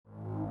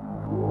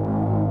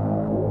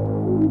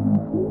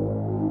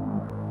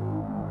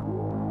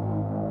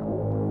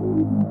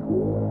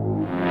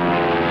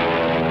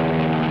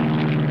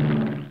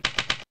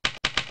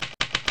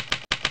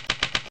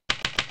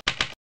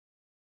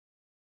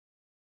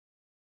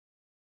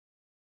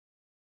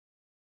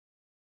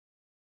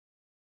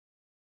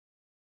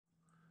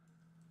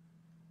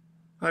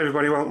Hi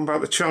everybody, welcome back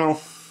to the channel.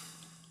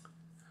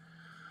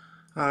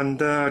 And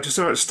just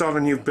about to start a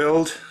new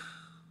build,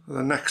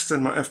 the next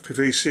in my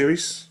FPV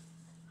series.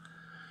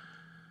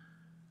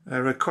 I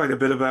read quite a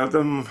bit about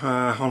them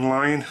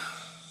online,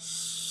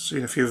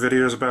 seen a few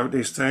videos about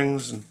these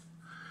things, and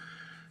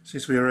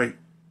seems to be a right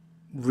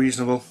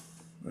reasonable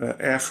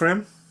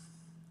airframe.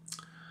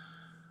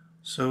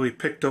 So we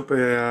picked up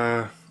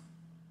a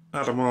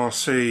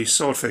AtomRC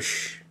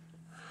Swordfish.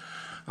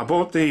 I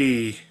bought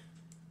the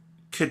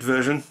kit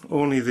version,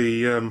 only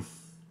the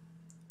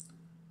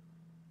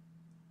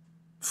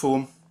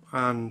foam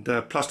and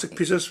plastic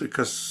pieces,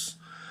 because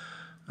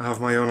I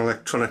have my own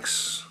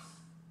electronics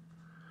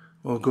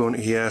all going to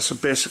here. So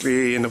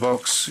basically in the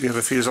box you have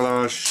a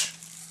fuselage,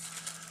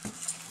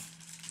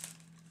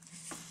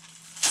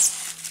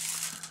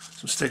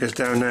 some stickers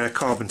down there,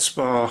 carbon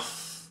spar,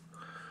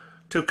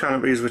 two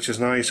canopies, which is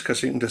nice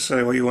because you can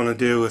decide what you want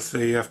to do with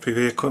the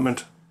FPV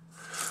equipment,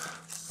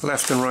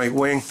 left and right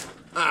wing,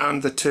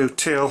 and the two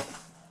tail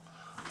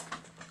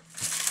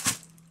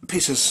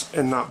pieces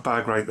in that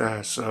bag right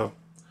there. So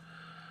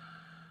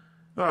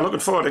looking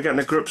forward to getting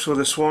to grips with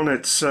this one.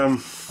 It's not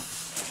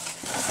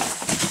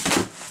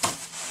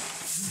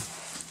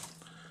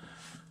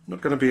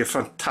going to be a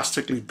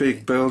fantastically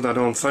big build, I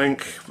don't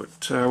think,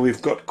 but we've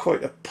got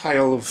quite a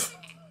pile of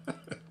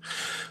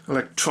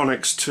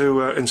electronics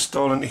to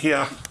install into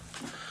here.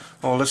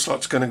 All this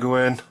lot's going to go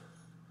in. I'm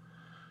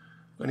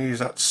going to use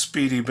that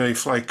FPV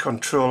flight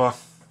controller.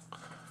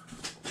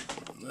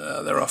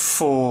 There are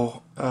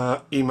four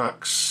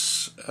Emax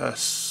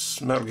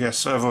Metal Gear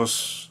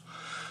servos.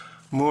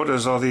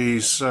 Motors are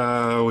these,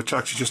 which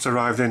actually just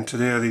arrived in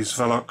today, these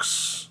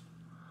Velox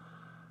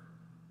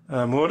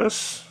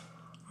motors.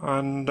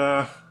 And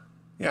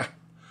yeah,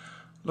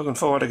 looking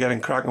forward to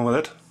getting cracking with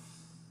it.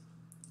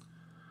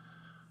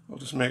 I'll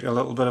just make a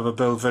little bit of a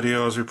build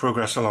video as we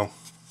progress along.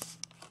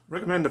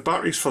 Recommend the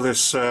batteries for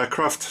this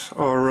craft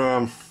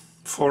are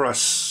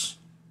 4S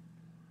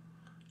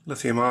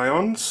lithium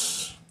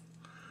ions.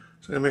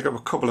 So I make up a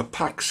couple of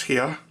packs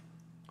here.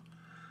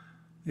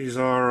 These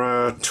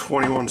are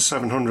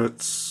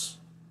 21700s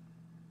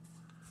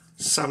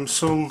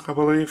Samsung, I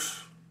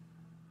believe.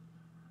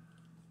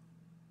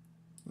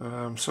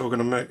 So we're going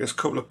to make this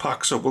couple of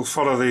packs up. We'll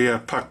follow the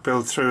pack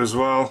build through as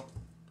well.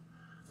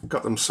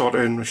 Got them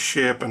sorted in with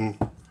shape and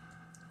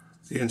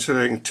the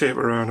insulating tape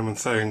around them and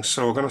things.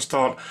 So we're going to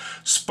start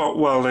spot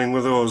welding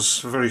with those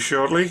very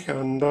shortly,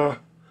 and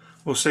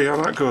we'll see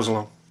how that goes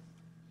along.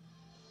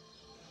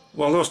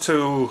 Well, those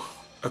two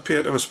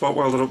appear to have spot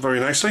welded up very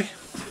nicely.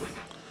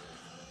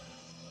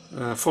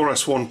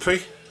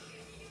 4S1P.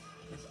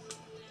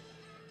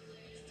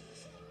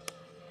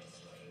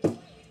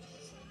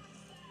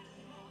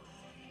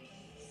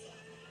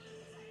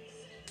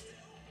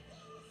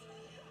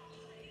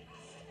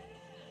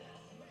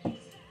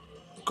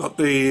 Got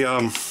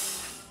the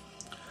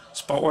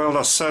spot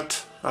welder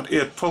set at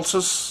 8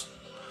 pulses,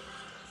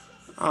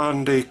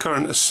 and the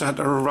current is set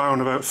at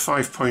around about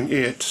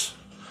 5.8,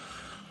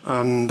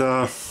 and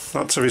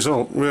that's the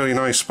result. Really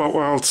nice spot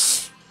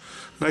welds,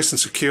 nice and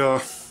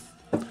secure.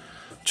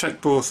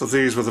 Check both of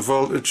these with the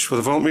voltage,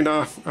 with a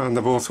voltmeter, and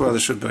they're both where they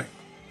should be.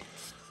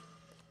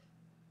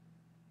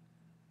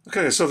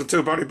 Okay, so the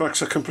two battery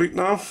packs are complete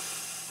now.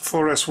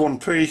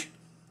 4S1P,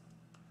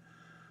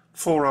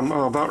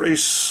 4Ah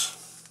batteries,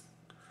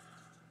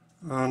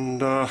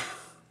 and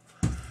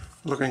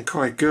looking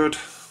quite good,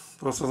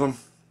 both of them.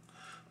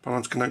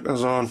 Balance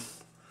connectors on.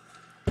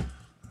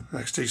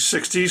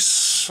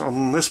 XT60s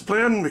on this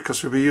plane,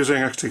 because we'll be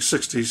using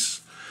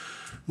XT60s,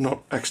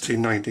 not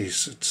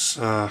XT90s. It's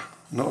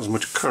not as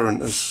much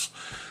current as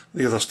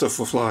the other stuff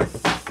will fly.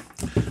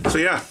 So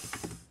yeah,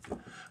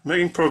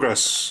 making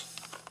progress.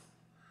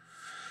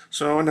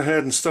 So I went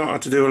ahead and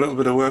started to do a little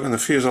bit of work on the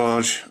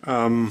fuselage.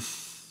 I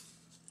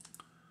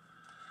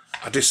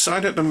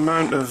decided to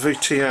mount a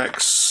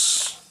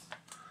VTX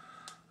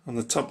on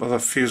the top of the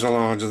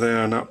fuselage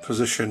there in that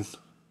position.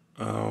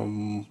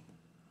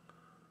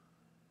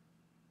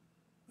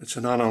 It's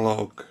an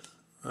analog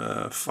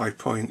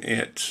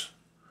 5.8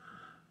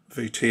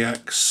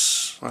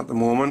 VTX at the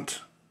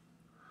moment,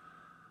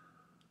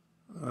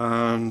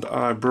 and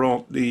I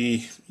brought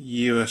the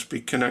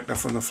USB connector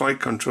from the flight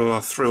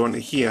controller through onto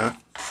here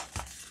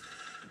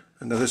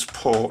into this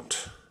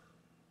port,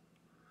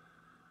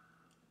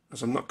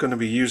 as I'm not going to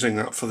be using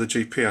that for the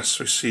GPS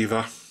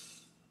receiver.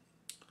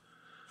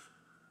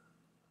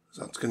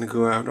 So that's going to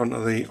go out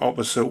onto the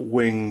opposite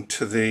wing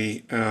to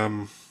the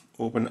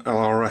open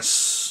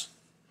LRS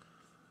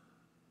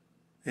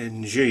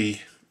NG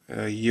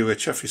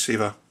UHF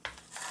receiver.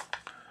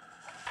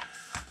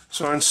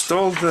 So I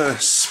installed the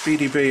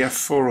FPV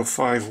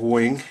F405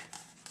 wing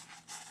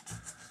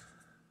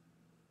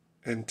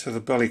into the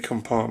belly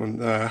compartment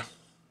there.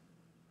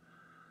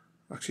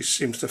 Actually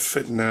seems to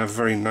fit in there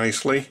very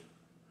nicely.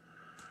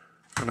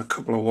 And a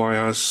couple of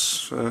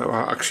wires.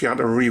 I actually had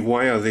to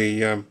rewire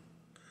the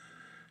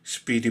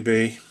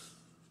FPV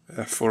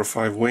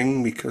F405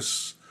 wing,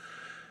 because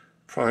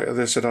prior to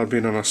this it had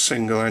been on a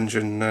single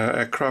engine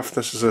aircraft.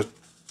 This is a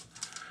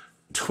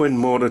twin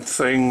motored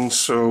thing,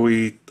 so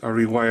I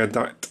rewired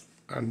that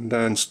and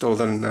installed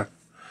that in there.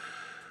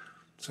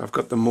 So I've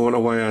got the motor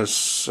wires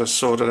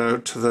sorted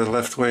out to the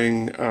left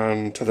wing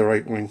and to the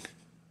right wing.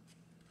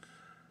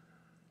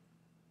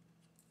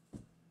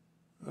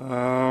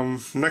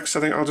 Next, I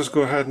think I'll just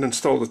go ahead and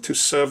install the 2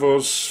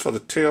 servos for the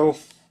tail,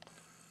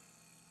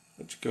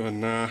 which go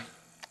in there,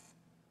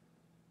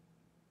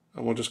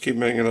 and we'll just keep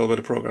making a little bit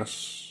of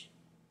progress.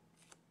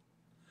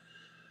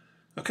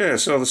 Okay,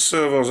 so the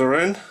servos are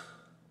in. A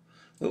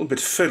little bit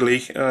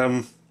fiddly,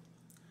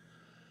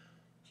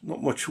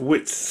 not much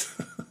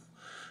width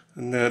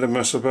in there to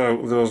mess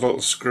about with those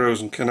little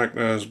screws and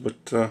connectors,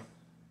 but they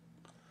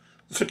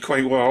fit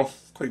quite well.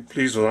 Quite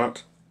pleased with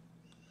that.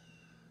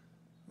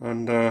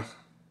 And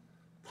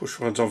push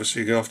rods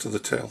obviously go off to the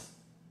tail.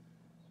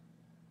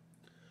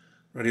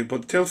 Ready to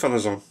put the tail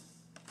feathers on.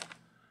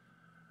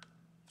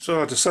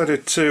 So I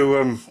decided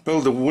to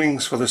build the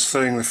wings for this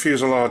thing. The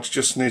fuselage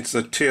just needs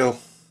the tail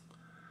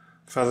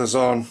feathers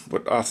on,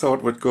 but I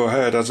thought we'd go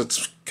ahead, as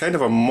it's kind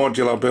of a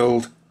modular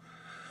build,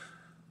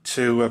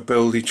 to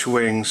build each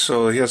wing.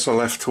 So here's the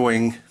left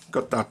wing.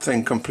 Got that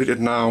thing completed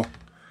now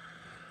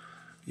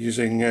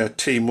using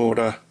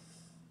T-motor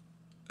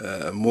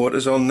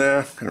motors on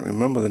there. Can't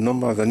remember the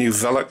number. The new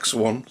Velux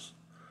ones,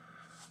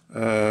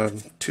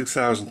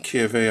 2000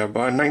 kV,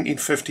 about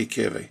 1950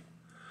 kV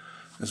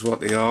is what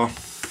they are.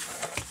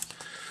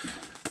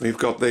 We've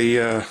got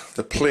the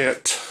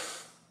plate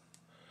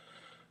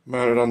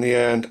mounted on the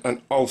end,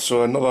 and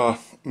also another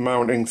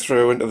mounting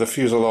through into the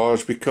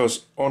fuselage,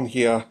 because on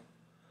here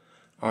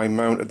I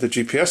mounted the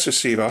GPS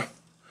receiver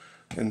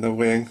in the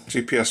wing,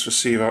 GPS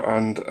receiver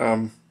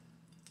and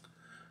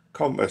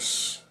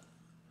compass.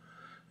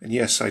 And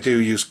yes, I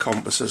do use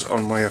compasses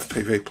on my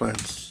FPV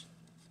planes.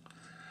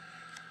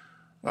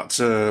 That's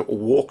a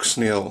walk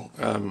snail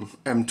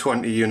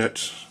M20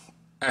 unit.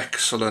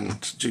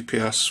 Excellent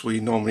GPS. We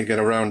normally get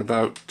around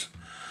about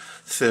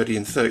 30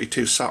 and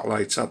 32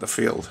 satellites at the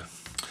field.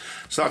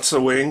 So that's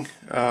the wing.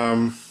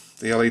 The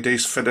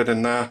LEDs fitted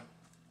in there.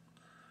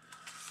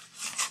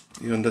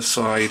 The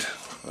underside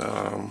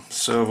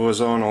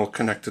servos on, all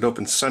connected up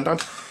and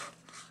centered.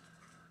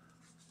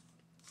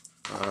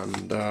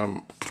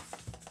 And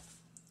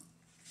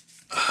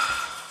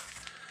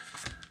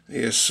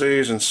ESC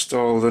is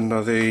installed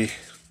under the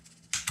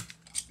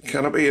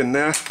canopy in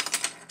there.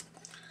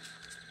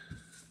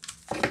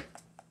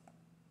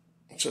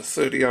 It's a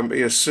 30 amp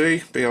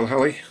ESC, BL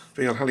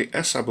Heli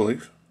S, I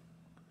believe.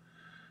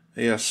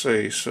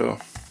 ESC. So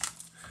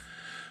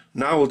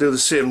now we'll do the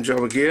same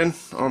job again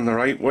on the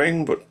right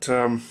wing, but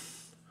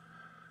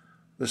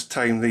this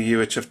time the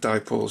UHF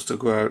dipoles to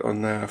go out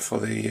on there for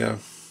the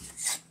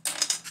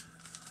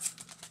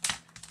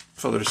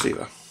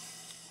receiver.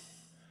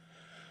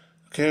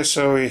 Okay,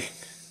 so we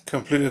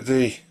completed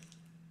the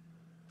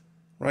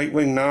right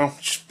wing now,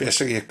 just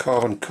basically a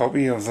carbon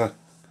copy of the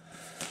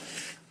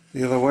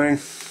other wing,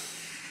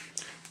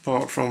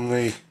 apart from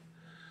the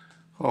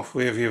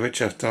half-wave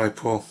UHF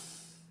dipole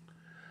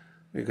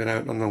we got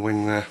out on the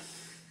wing there.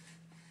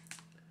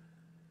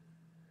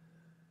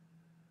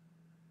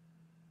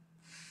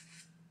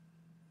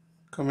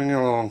 Coming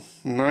along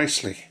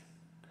nicely,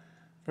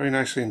 very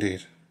nicely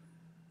indeed.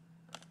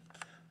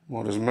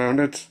 Motors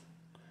mounted,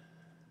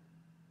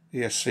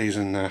 ESC's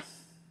in there.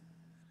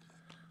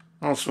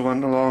 Also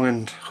went along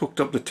and hooked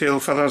up the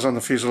tail feathers on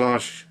the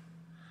fuselage.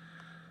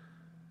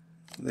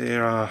 They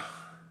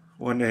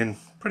went in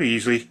pretty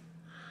easily.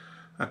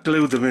 I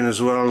glued them in as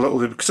well a little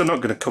bit because they're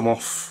not going to come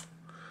off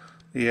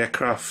the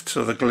aircraft,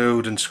 so they're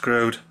glued and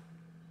screwed.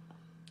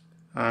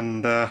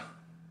 And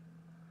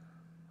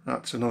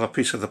that's another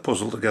piece of the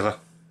puzzle together.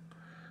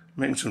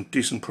 Making some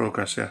decent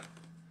progress here.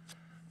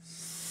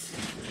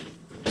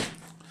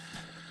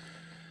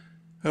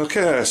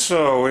 Okay,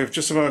 so we've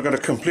just about got a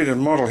completed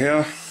model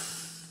here.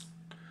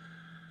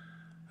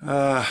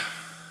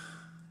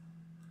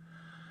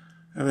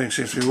 Everything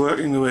seems to be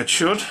working the way it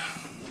should.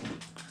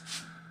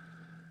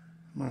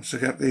 Managed to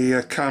get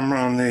the camera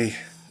on the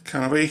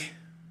canopy.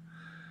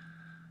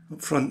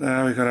 Up front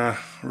there we've got a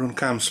run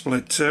cam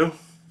split too,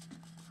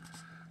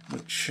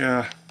 which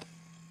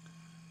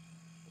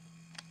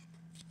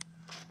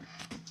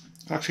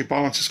actually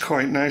balances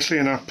quite nicely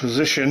in that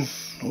position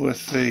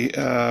with the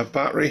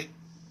battery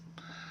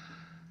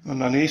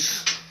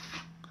underneath.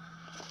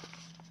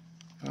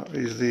 That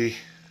is the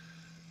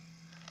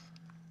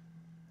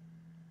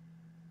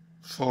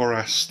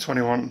 4S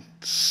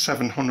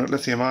 21700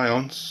 lithium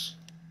ions.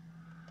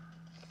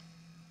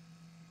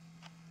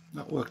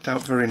 That worked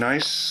out very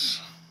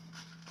nice.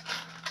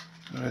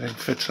 Everything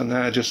fits on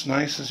there just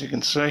nice, as you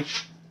can see.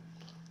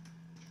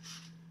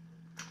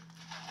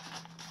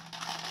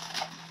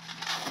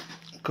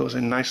 Goes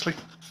in nicely.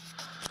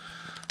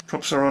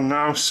 Props are on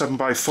now,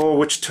 7x4,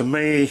 which to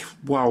me,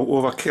 wow,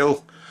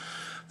 overkill.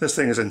 This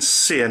thing is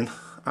insane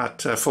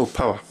at full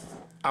power.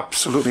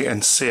 Absolutely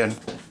insane.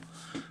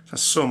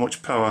 There's so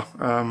much power.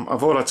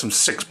 I've ordered some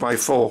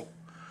 6x4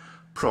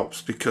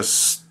 props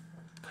because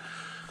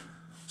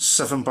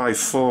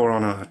 7x4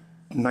 on a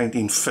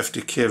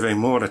 1950 kV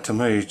motor to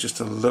me is just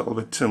a little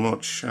bit too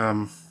much,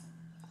 and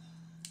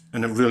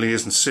it really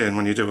isn't sane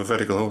when you do a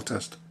vertical hold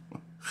test.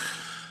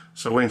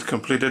 So wings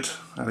completed,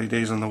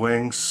 LEDs on the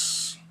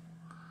wings,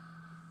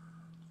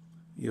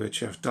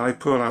 UHF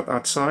dipole out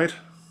that side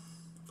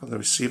for the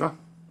receiver,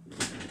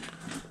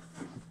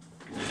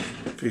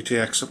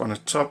 PTX up on the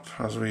top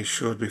as we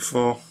showed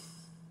before.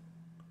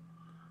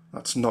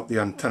 That's not the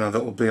antenna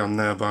that will be on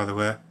there, by the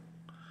way.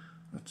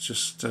 That's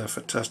just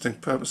for testing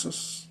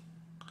purposes.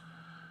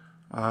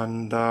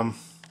 And the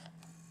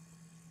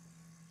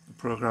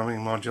programming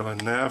module in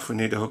there if we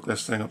need to hook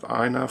this thing up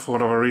high now for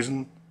whatever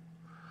reason.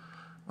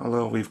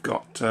 Although we've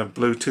got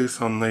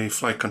Bluetooth on the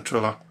flight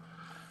controller,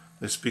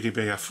 this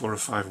PDB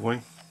F405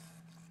 wing,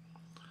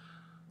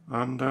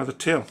 and the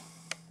tail.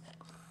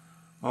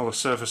 All the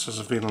surfaces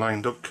have been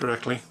lined up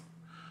correctly.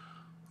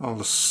 All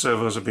the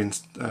servos have been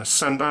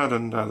centered,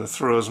 and the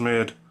throws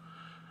made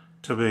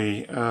to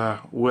be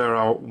where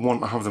I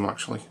want to have them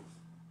actually.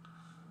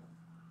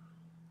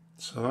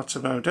 So that's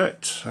about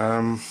it.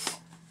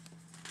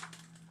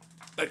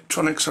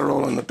 Electronics are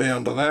all in the bay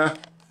under there.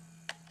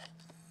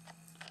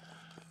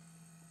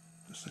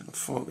 Just in the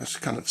focus,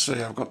 you cannot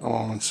see, I've got them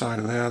all inside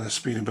of there, the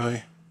speedy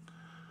bay.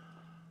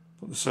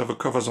 Put the servo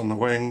covers on the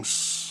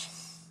wings.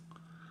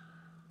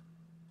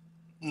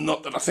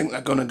 Not that I think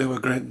they're going to do a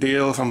great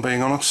deal, if I'm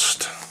being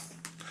honest.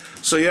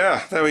 So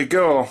yeah, there we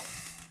go.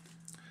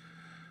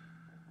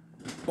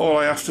 All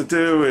I have to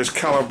do is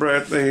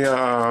calibrate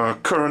the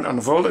current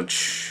and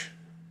voltage,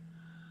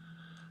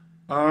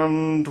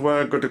 and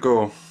we're good to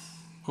go.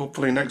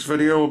 Hopefully next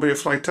video will be a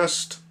flight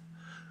test.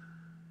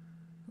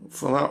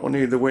 For that we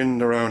need the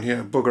wind around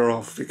here bugger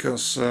off,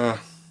 because the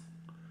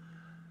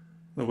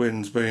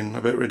wind's been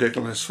a bit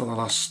ridiculous for the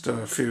last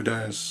few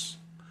days.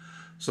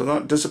 So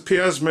that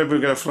disappears, maybe we'll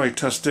get a flight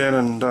test in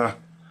and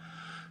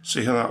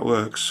see how that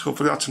works.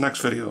 Hopefully that's the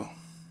next video.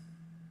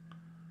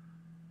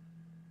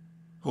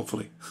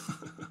 Hopefully.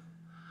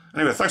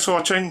 Anyway, thanks for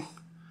watching.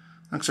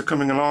 Thanks for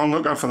coming along.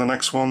 Look out for the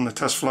next one, the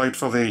test flight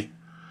for the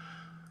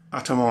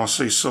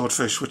AtomRC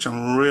Swordfish, which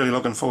I'm really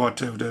looking forward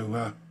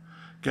to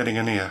getting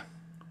in here.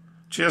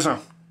 Cheers now.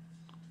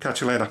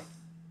 Catch you later.